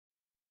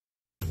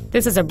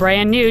This is a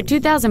brand new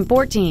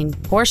 2014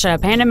 Porsche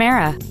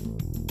Panamera.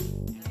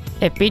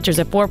 It features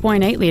a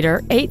 4.8-liter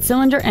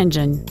 8-cylinder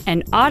engine,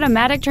 an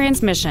automatic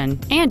transmission,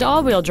 and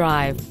all-wheel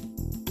drive.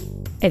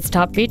 Its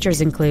top features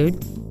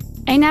include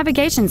a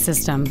navigation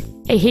system,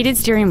 a heated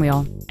steering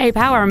wheel, a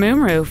power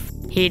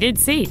moonroof, heated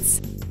seats,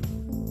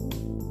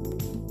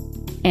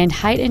 and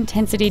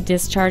high-intensity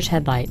discharge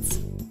headlights.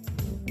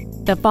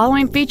 The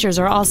following features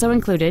are also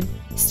included: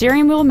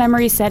 steering wheel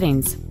memory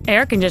settings,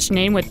 air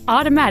conditioning with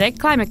automatic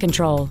climate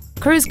control,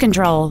 cruise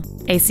control,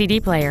 a CD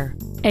player,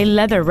 a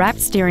leather-wrapped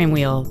steering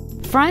wheel,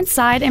 front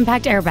side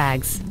impact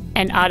airbags,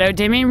 an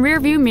auto-dimming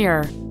rear-view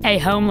mirror, a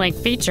home link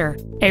feature,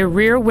 a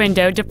rear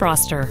window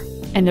defroster,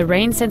 and the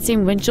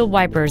rain-sensing windshield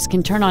wipers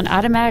can turn on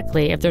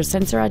automatically if their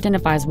sensor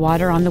identifies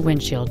water on the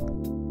windshield.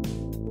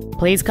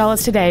 Please call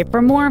us today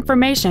for more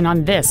information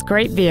on this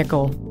great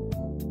vehicle.